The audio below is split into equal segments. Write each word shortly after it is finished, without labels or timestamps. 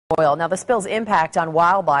oil. Now, the spill's impact on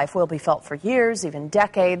wildlife will be felt for years, even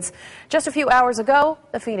decades. Just a few hours ago,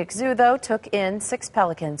 the Phoenix Zoo, though, took in 6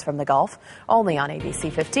 pelicans from the Gulf. Only on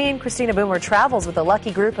ABC 15, Christina Boomer travels with a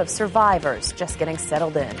lucky group of survivors just getting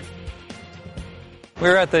settled in.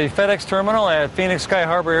 We're at the FedEx terminal at Phoenix Sky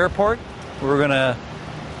Harbor Airport. We're going to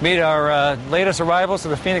meet our latest arrivals to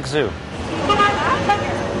the Phoenix Zoo.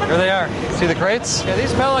 Here they are. See the crates? Yeah,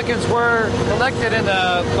 these pelicans were collected in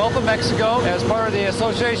the Gulf of Mexico as part of the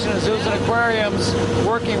Association of Zoos and Aquariums,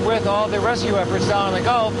 working with all the rescue efforts down in the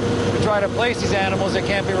Gulf to try to place these animals that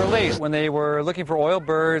can't be released. When they were looking for oil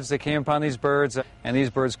birds, they came upon these birds, and these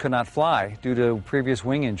birds could not fly due to previous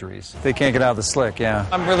wing injuries. They can't get out of the slick, yeah.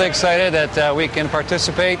 I'm really excited that we can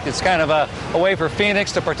participate. It's kind of a way for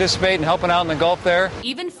Phoenix to participate in helping out in the Gulf there.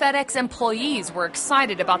 Even FedEx employees were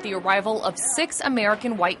excited about the arrival of 6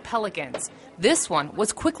 American white pelicans. This one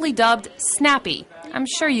was quickly dubbed Snappy. I'm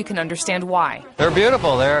sure you can understand why. They're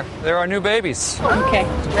beautiful. They're our new babies. Okay,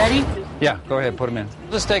 ready? Yeah, go ahead, put them in.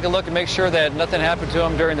 Just take a look and make sure that nothing happened to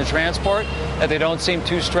them during the transport, that they don't seem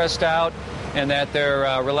too stressed out, and that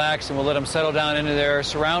they're relaxed, and we'll let them settle down into their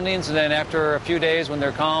surroundings, and then after a few days when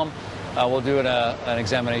they're calm, we'll do an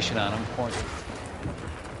examination on them. What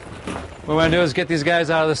we want to do is get these guys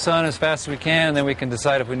out of the sun as fast as we can, and then we can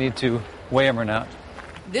decide if we need to weigh them or not.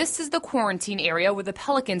 This is the quarantine area where the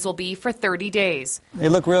pelicans will be for 30 days. They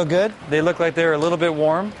look real good. They look like they're a little bit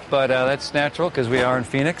warm, but that's natural because we are in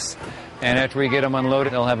Phoenix. And after we get them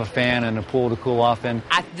unloaded, they'll have a fan and a pool to cool off in.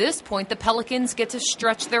 At this point, the pelicans get to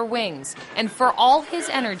stretch their wings. And for all his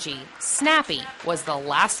energy, Snappy was the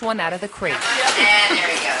last one out of the crate. And there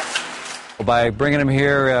he goes. By bringing them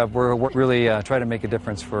here, we're really trying to make a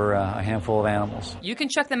difference for a handful of animals. You can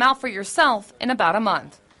check them out for yourself in about a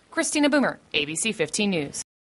month. Christina Boomer, ABC 15 News.